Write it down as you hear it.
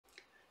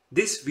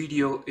This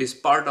video is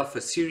part of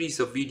a series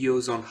of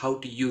videos on how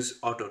to use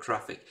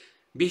Auto-Traefik.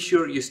 Be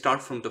sure you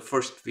start from the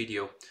first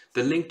video.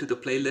 The link to the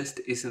playlist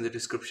is in the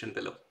description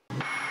below.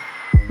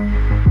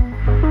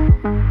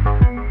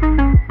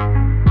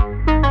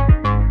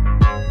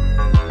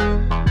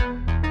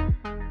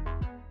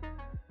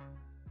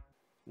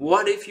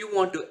 What if you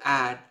want to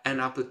add an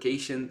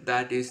application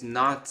that is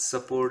not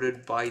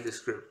supported by the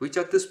script? Which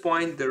at this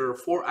point there are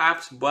 4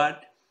 apps,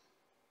 but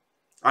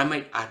I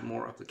might add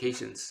more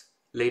applications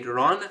later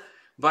on,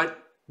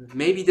 but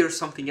maybe there's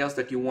something else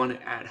that you want to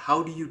add.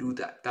 How do you do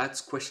that? That's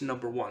question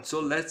number 1.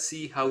 So let's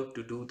see how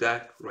to do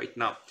that right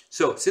now.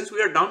 So since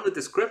we are done with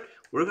the script,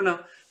 we're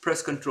gonna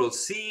press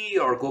Ctrl+C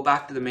or go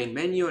back to the main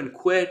menu and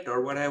quit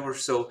or whatever.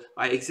 So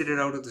I exited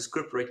out of the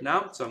script right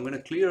now. So I'm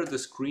gonna clear the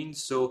screen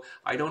so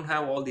I don't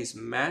have all these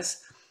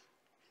mess.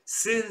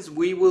 Since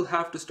we will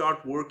have to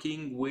start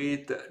working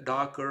with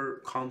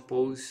Docker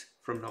Compose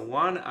from now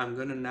on, I'm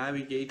gonna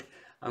navigate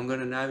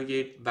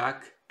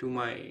back to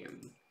my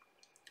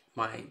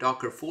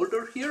Docker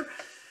folder here,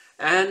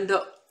 and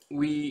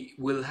we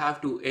will have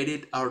to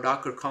edit our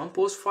Docker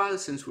Compose file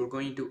since we're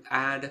going to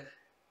add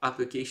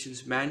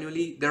applications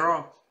manually. There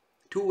are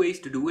 2 ways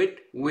to do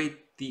it with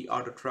the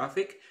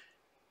Auto-Traefik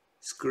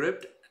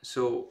script,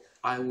 so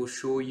I will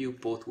show you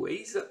both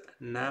ways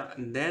now.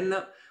 And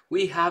then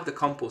we have the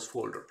Compose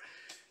folder.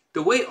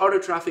 The way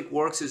Auto-Traefik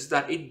works is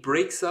that it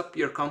breaks up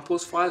your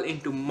Compose file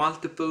into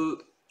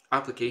multiple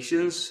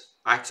applications,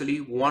 actually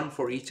one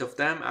for each of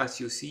them, as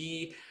you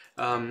see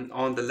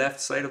on the left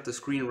side of the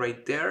screen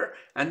right there.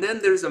 And then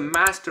there's a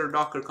master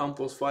Docker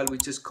Compose file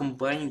which just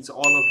combines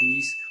all of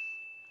these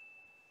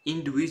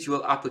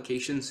individual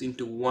applications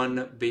into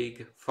one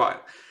big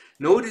file.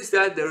 Notice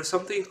that there is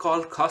something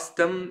called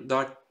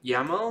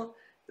custom.yaml.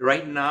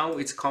 Right now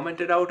it's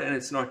commented out and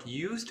it's not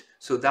used,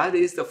 so that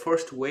is the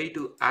first way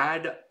to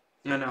add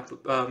a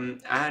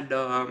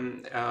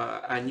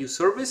new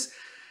service.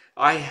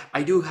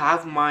 I do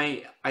have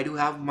my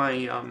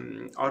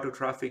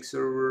Auto-Traefik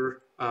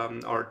server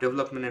or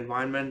development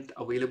environment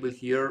available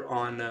here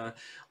on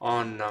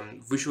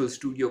Visual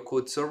Studio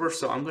Code server,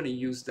 so I'm going to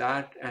use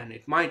that, and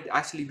it might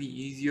actually be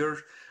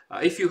easier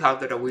if you have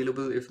that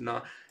available. If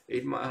not,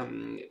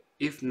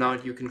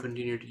 you can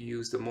continue to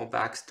use the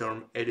Mobax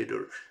term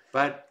editor.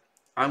 But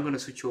I'm going to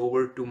switch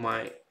over to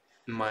my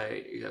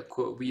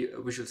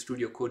Visual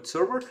Studio Code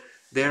server.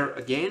 There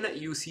again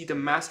you see the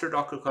master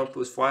Docker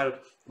Compose file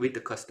with the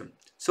custom.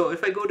 So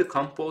if I go to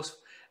Compose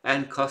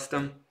and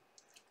custom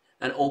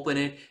and open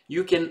it,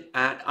 you can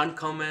add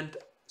uncomment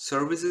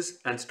services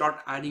and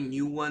start adding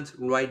new ones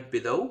right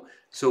below.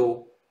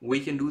 So we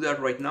can do that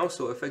right now.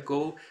 So if I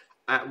go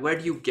where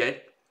do you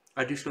get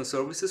additional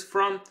services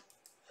from,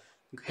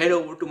 head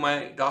over to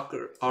my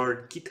Docker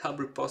or GitHub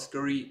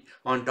repository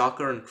on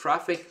Docker and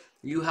Traefik.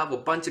 You have a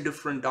bunch of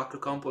different Docker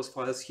Compose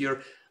files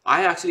here.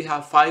 I actually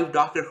have 5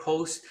 Docker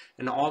hosts,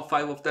 and all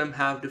 5 of them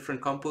have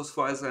different Compose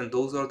files, and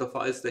those are the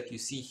files that you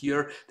see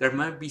here. There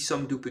might be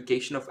some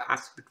duplication of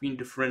apps between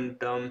different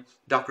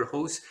Docker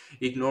hosts.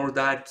 Ignore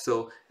that.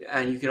 So,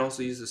 and you can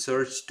also use the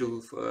search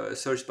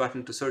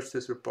button to search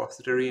this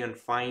repository and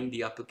find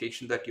the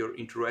application that you're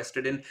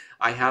interested in.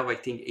 I have, I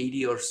think,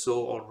 80 or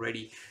so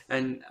already.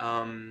 And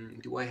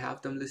do I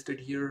have them listed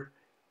here?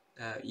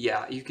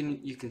 Yeah, you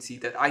can see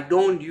that. I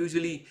don't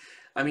usually,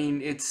 I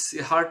mean, it's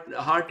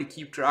hard to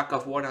keep track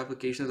of what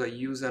applications I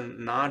use and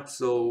not,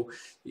 so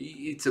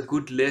it's a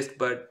good list,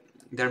 but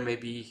there may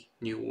be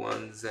new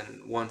ones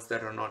and ones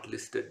that are not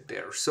listed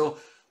there. So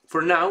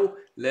for now,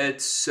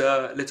 let's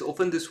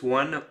open this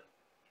one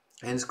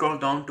and scroll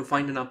down to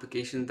find an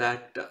application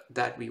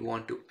that we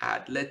want to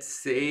add. Let's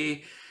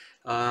say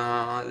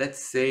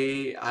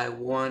I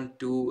want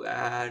to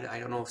add, I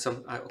don't know,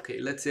 okay,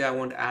 let's say I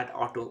want to add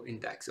auto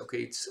index.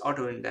 Okay, it's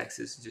auto index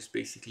is just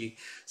basically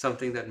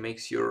something that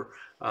makes your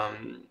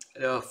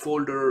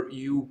folder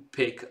you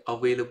pick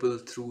available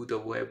through the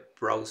web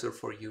browser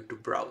for you to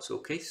browse.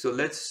 Okay, so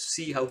let's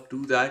see how to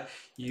do that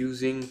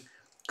using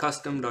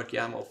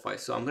custom.yaml file.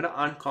 So I'm going to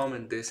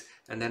uncomment this,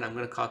 and then I'm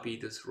going to copy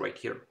this right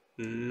here.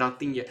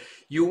 Nothing yet.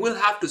 You will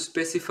have to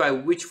specify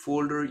which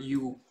folder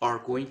you are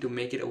going to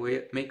make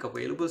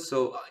available.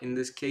 So in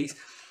this case,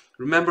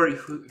 remember,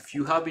 if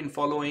you have been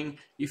following,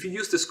 if you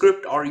use the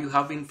script or you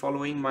have been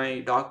following my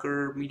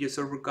Docker media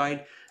server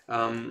guide,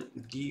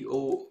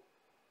 DOCKERDR,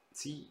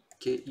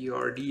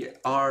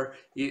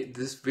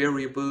 this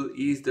variable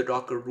is the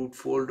Docker root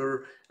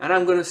folder, and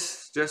I'm gonna,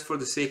 just for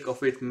the sake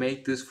of it,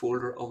 make this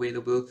folder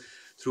available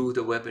through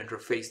the web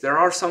interface. There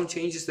are some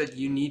changes that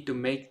you need to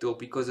make though,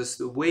 because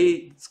the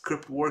way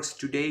script works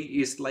today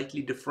is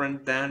slightly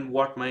different than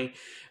what my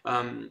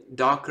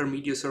Docker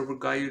media server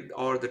guide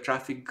or the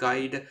Traefik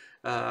guide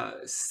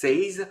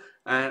says.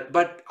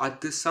 But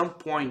at some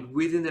point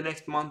within the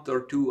next month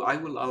or 2, I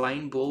will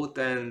align both,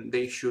 and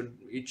it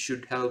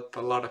should help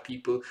a lot of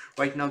people.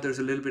 Right now there's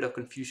a little bit of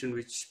confusion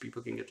which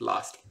people can get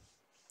lost.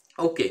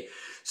 Okay,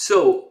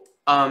 so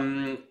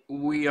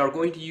we are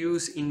going to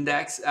use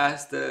index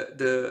as the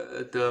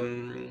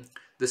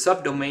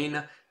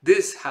subdomain.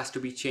 This has to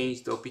be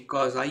changed though,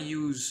 because I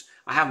use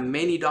I have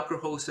many Docker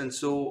hosts, and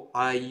so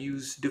I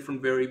use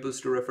different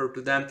variables to refer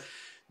to them.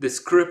 The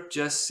script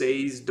just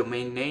says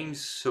domain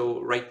names,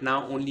 so right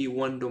now only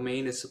one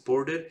domain is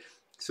supported,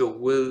 so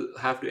we'll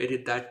have to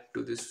edit that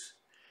to this.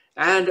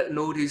 And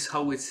notice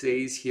how it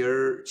says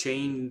here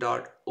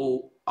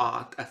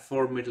chain.oauth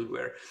for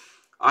middleware.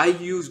 I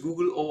use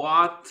Google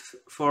OAuth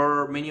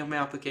for many of my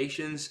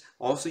applications.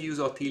 Also use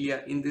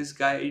Authelia. In this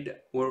guide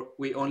where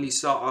we only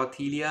saw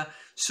Authelia,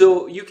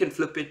 so you can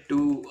flip it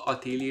to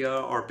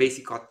Authelia or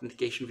basic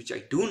authentication, which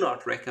I do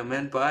not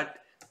recommend, but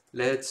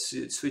let's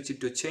switch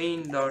it to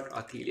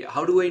chain.authelia.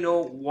 How do I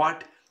know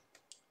what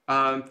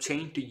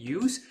chain to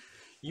use?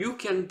 You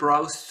can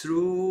browse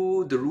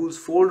through the rules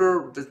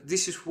folder.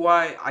 This is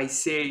why I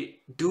say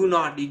do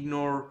not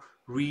ignore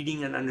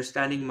reading and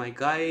understanding my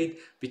guide,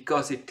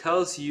 because it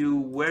tells you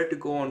where to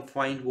go and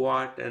find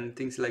what and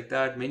things like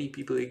that. Many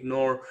people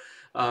ignore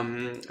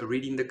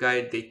reading the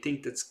guide. They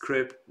think that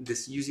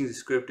using the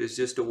script is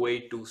just a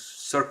way to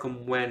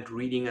circumvent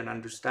reading and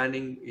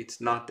understanding. It's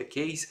not the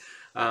case.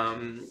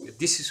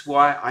 This is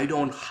why I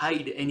don't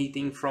hide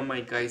anything from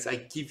my guides. I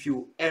give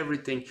you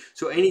everything.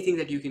 So anything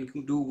that you can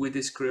do with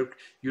the script,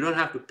 you don't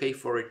have to pay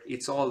for it.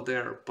 It's all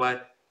there,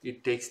 but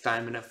it takes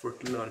time and effort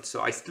to learn.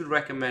 So I still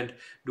recommend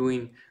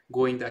going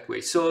that way.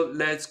 So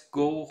let's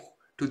go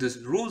to this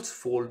rules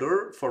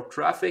folder for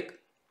traffic,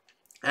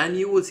 and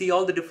you will see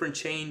all the different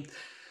chains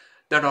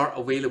that are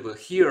available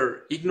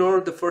here.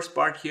 Ignore the first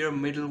part here,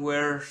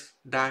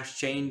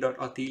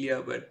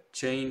 middleware-chain.authelia, but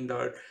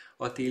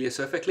chain.authelia.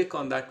 So if I click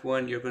on that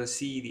one, you're going to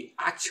see the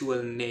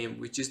actual name,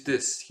 which is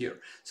this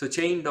here. So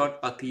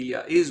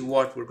chain.authelia is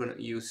what we're going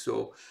to use.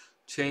 So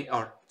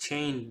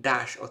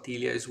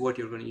chain-authelia is what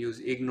you're going to use.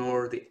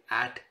 Ignore the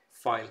 @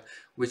 file,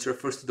 which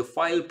refers to the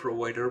file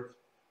provider,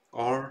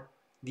 or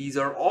these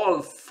are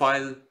all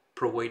file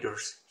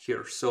providers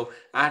here. So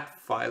 @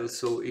 file,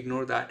 so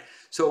ignore that.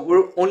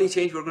 So only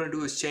change we're going to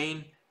do is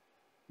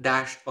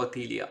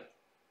chain-authelia,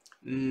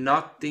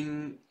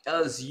 nothing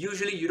else.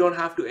 Usually you don't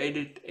have to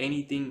edit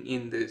anything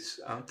in this.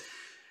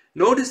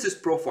 Notice this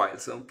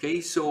profiles. Okay,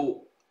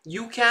 so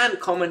you can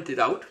comment it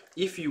out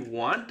if you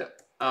want.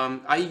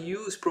 I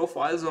use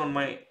profiles on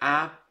my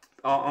app,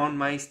 on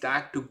my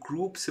stack, to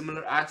group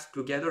similar apps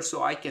together,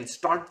 so I can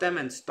start them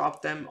and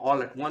stop them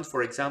all at once.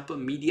 For example,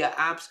 media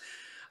apps,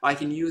 I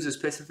can use a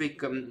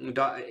specific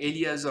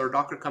alias or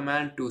Docker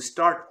command to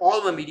start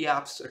all my media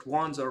apps at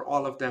once, or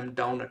all of them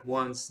down at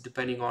once,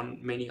 depending on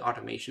many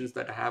automations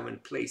that I have in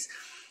place.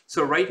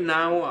 So right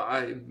now,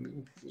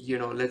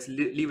 let's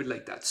leave it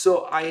like that.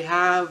 So I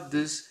have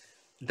this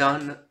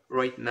done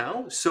right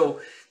now. So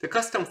the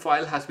custom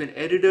file has been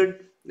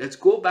edited. Let's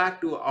go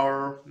back to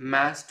our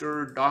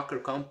master Docker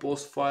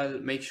compose file.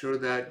 Make sure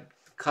that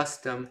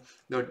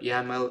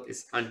custom.yaml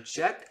is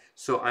unchecked.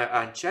 So I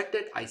unchecked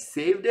it, I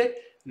saved it.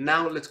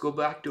 Now let's go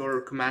back to our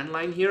command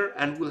line here,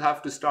 and we'll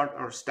have to start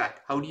our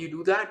stack. How do you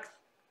do that?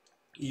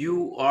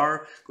 You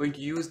are going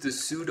to use the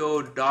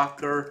sudo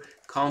docker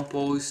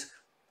compose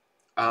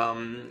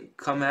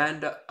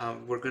command.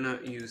 We're gonna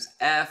use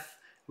F.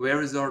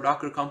 Where is our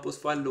Docker compose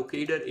file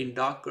located? In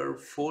Docker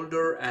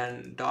folder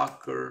and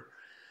Docker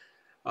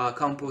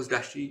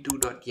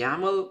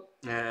compose-d2.yaml,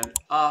 and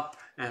up,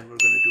 and we're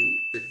going to do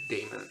the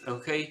daemon.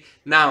 Okay,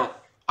 now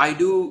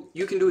you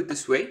can do it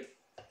this way,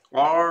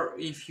 or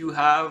if you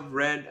have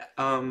read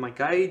my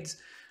guides,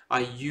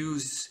 I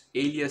use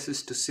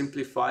aliases to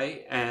simplify,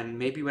 and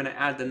maybe when I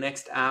add the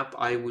next app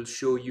I will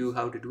show you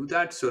how to do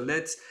that. So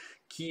let's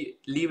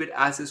leave it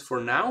as is for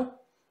now.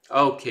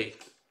 Okay,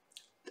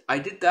 I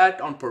did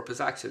that on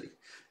purpose actually,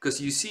 because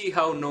you see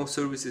how no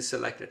service is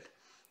selected.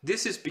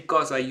 This is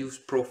because I use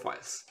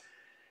profiles.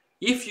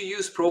 If you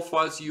use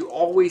profiles, you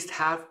always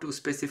have to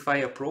specify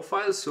a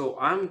profile. So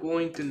I'm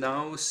going to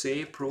now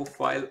say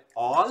profile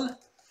all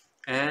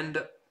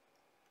and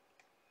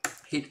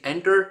hit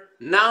enter.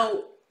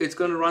 Now it's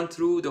going to run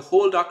through the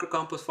whole Docker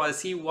compose file,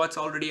 see what's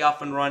already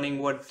up and running,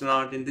 what's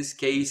not. In this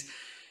case,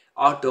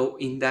 auto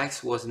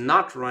index was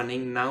not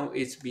running. Now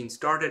it's been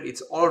started.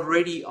 It's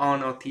already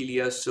on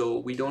Authelia, so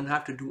we don't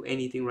have to do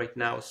anything right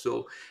now.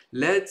 So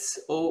let's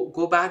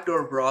go back to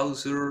our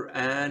browser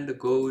and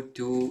go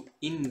to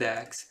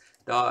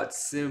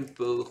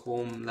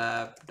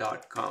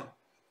index.simplehomelab.com.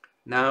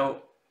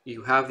 Now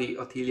you have the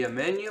Authelia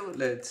menu.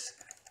 Let's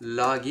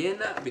log in,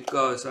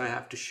 because I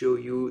have to show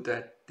you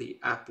that the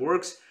app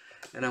works,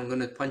 and I'm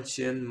going to punch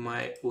in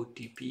my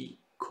OTP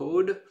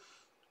code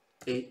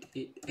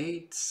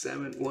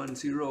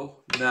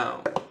 888710.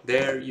 Now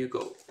there you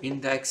go,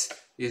 index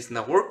is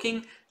now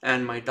working,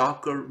 and my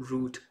Docker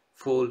root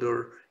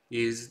folder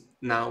is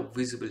now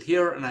visible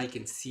here, and I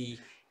can see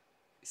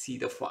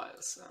the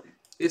files.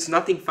 It's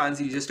nothing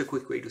fancy, just a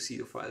quick way to see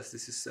the files.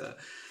 This is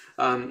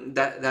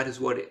that is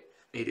what it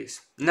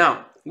is.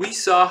 Now we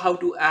saw how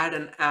to add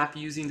an app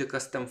using the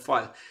custom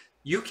file.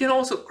 You can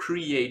also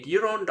create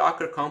your own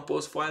Docker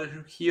compose file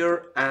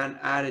here and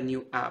add a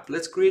new app.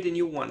 Let's create a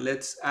new one.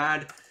 Let's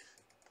add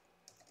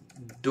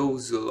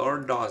Dozzle.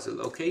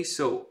 Okay,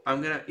 so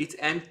it's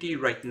empty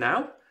right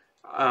now.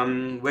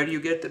 where do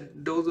you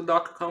get those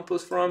Docker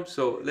Compose from?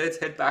 So let's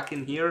head back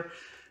in here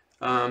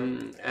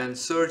and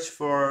search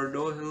for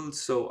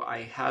those. So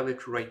I have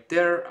it right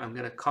there. I'm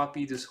gonna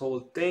copy this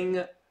whole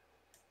thing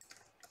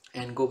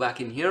and go back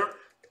in here,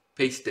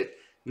 paste it.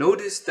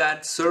 Notice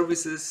that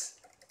services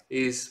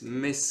is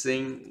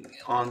missing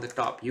on the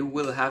top. You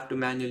will have to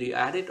manually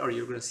add it or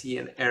you're going to see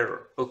an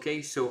error.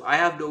 Okay, so I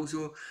have those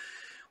who,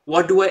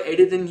 what do I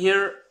edit in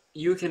here?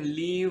 You can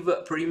leave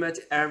pretty much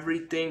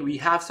everything. We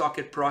have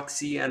socket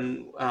proxy,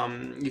 and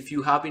if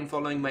you have been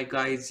following my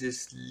guides,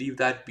 just leave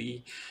that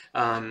be,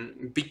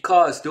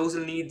 because those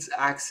needs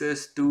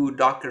access to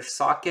Docker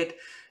socket.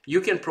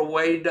 You can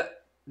provide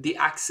the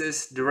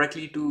access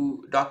directly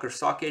to Docker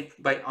socket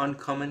by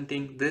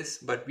uncommenting this,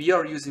 but we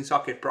are using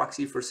socket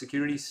proxy for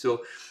security,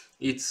 so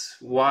it's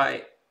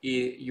why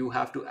you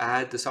have to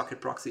add the socket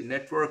proxy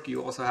network.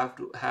 You also have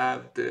to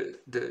have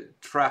the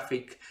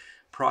traffic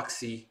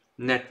proxy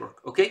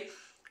network. Okay,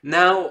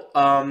 now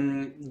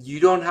you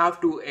don't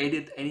have to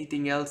edit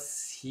anything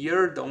else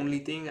here. The only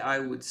thing I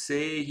would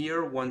say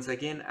here, once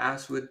again,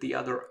 as with the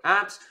other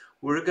apps,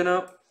 we're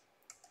gonna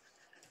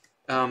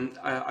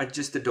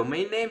adjust the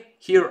domain name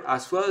here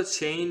as well.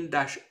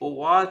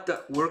 Chain-OAuth,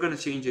 we're going to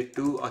change it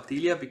to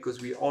Authelia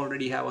because we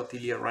already have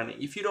Authelia running.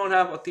 If you don't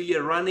have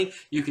Authelia running,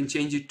 you can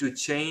change it to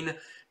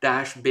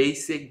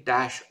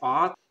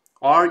chain-basic-auth,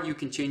 or you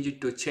can change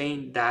it to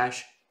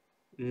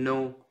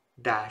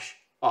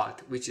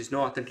chain-no-auth, which is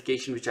no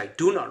authentication, which I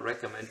do not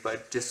recommend,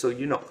 but just so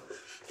you know.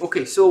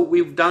 Okay, so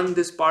we've done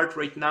this part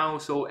right now,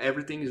 so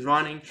everything is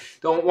running.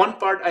 The one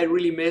part I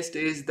really missed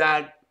is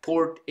that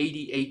port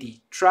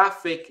 8080.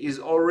 Traffic is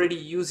already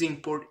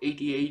using port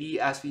 8080,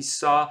 as we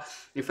saw.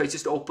 If I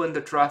just open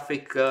the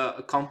traffic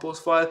compose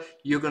file,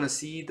 you're gonna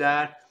see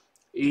that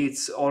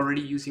it's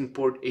already using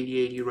port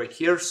 8080 right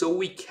here. So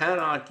we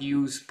cannot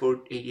use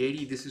port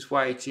 8080. This is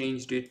why I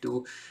changed it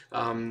to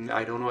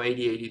I don't know,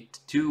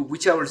 8082.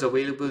 Whichever is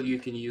available, you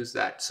can use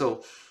that.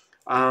 So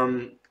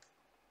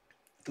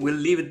we'll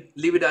leave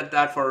it at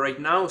that for right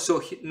now.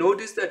 So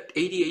notice that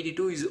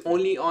 8082 is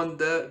only on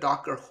the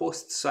Docker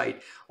host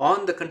side.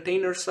 On the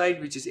container side,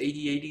 which is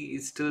 8080,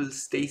 it still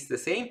stays the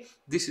same.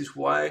 This is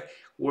why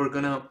we're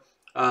gonna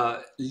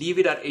leave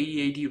it at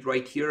 8080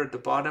 right here at the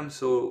bottom,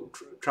 so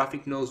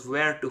traffic knows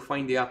where to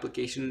find the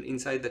application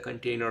inside the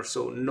container.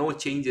 So no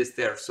changes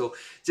there, so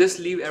just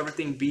leave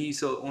everything be.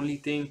 So only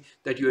thing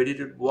that you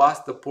edited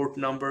was the port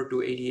number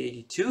to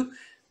 8082,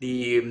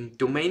 the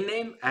domain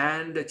name,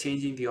 and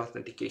changing the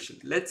authentication.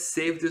 Let's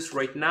save this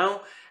right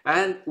now,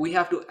 and we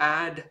have to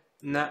add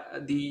we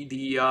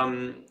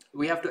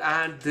have to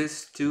add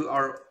this to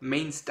our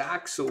main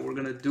stack. So we're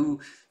gonna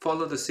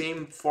follow the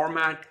same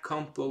format,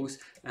 compose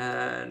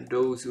and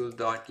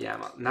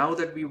dozul.yaml. Now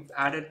that we've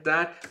added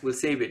that, we'll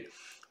save it.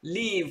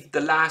 Leave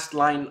the last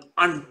line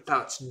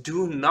untouched.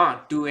 Do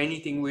not do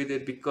anything with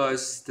it,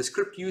 because the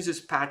script uses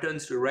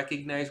patterns to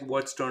recognize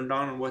what's turned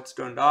on and what's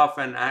turned off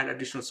and add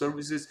additional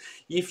services.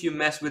 If you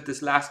mess with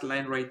this last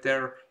line right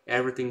there,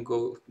 everything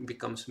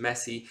becomes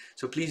messy.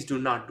 So please do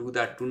not do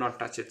that. Do not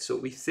touch it. So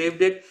we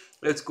saved it.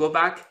 Let's go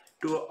back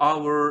to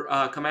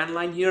our command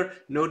line here.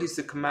 Notice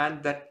the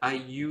command that I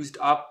used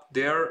up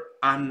there.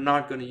 I'm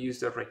not going to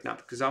use that right now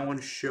because I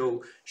want to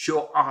show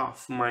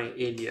off my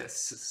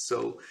alias.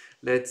 So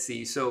let's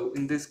see. So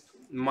in this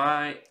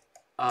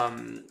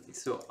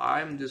so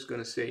I'm just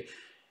going to say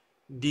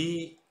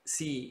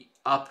dc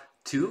up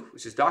to,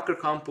 which is Docker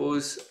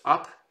Compose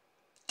up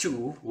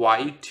to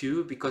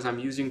y2, because I'm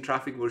using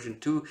traffic version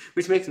 2,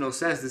 which makes no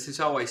sense. This is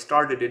how I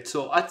started it.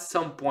 So at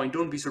some point,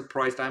 don't be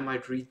surprised, I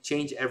might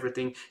change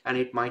everything and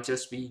it might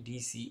just be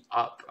dc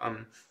up.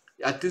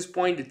 At this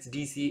point it's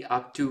dc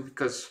up to,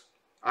 because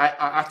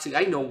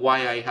I know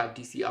why I have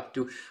dc up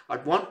to.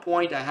 At one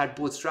point I had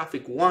both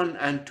traffic 1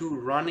 and 2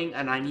 running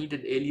and I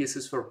needed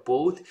aliases for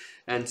both,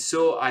 and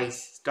so I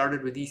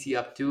started with dc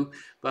up to,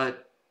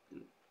 but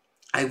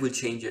I will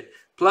change it.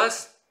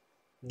 Plus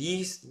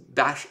these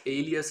bash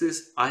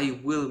aliases, I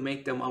will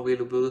make them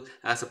available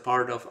as a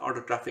part of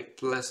Auto-Traefik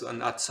Plus,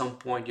 and at some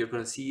point you're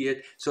going to see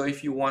it. So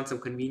if you want some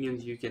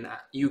convenience, you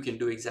can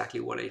do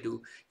exactly what I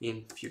do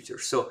in future.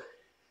 So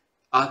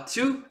up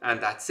to, and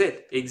that's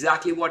it.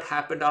 Exactly what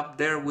happened up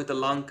there with the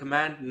long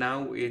command.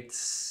 Now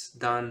it's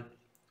done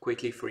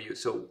quickly for you.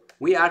 So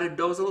we added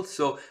Dozel.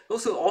 So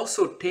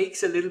also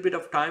takes a little bit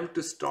of time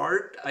to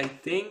start, I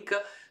think.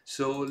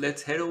 So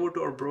let's head over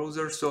to our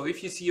browser. So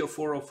if you see a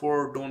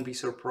 404, don't be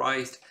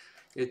surprised.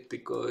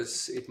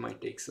 Because it might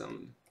take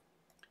some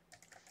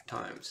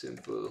time.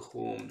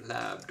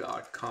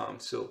 Simple-Homelab.com.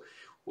 So,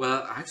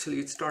 well, actually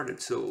it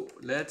started. So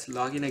let's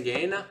log in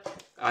again.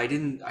 I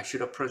should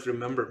have pressed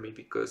remember me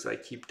because I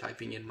keep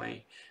typing in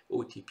my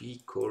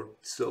OTP code.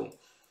 So,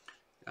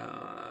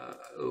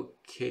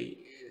 okay.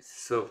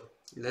 So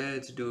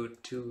let's do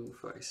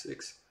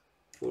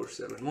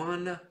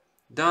 256471.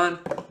 Done.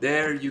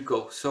 There you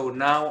go. So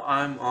now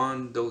I'm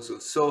on Dozel.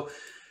 So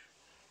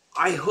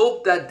I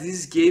hope that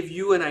this gave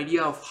you an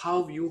idea of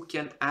how you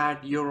can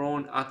add your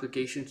own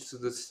applications to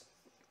the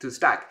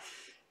stack.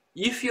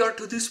 If you are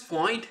to this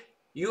point,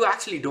 you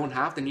actually don't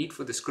have the need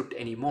for the script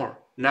anymore.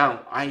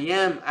 Now, I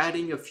am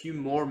adding a few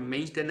more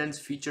maintenance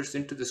features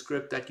into the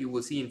script that you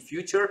will see in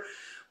future,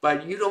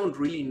 but you don't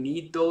really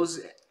need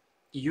those.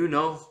 You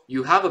know,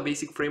 you have a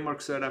basic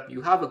framework setup,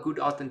 you have a good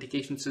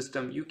authentication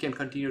system, you can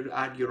continue to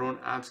add your own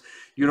apps.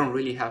 You don't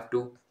really have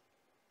to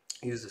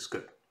use the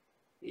script.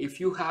 If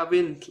you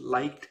haven't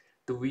liked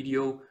the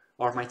video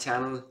or my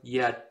channel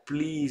yet,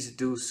 please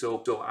do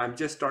so. So I'm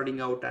just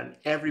starting out, and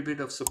every bit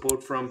of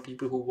support from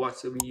people who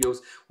watch the videos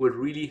will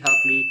really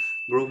help me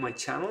grow my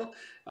channel.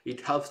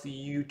 It helps the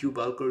YouTube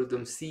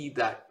algorithm see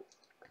that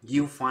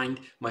you find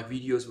my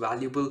videos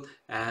valuable,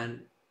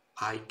 and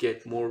I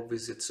get more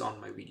visits on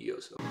my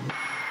videos.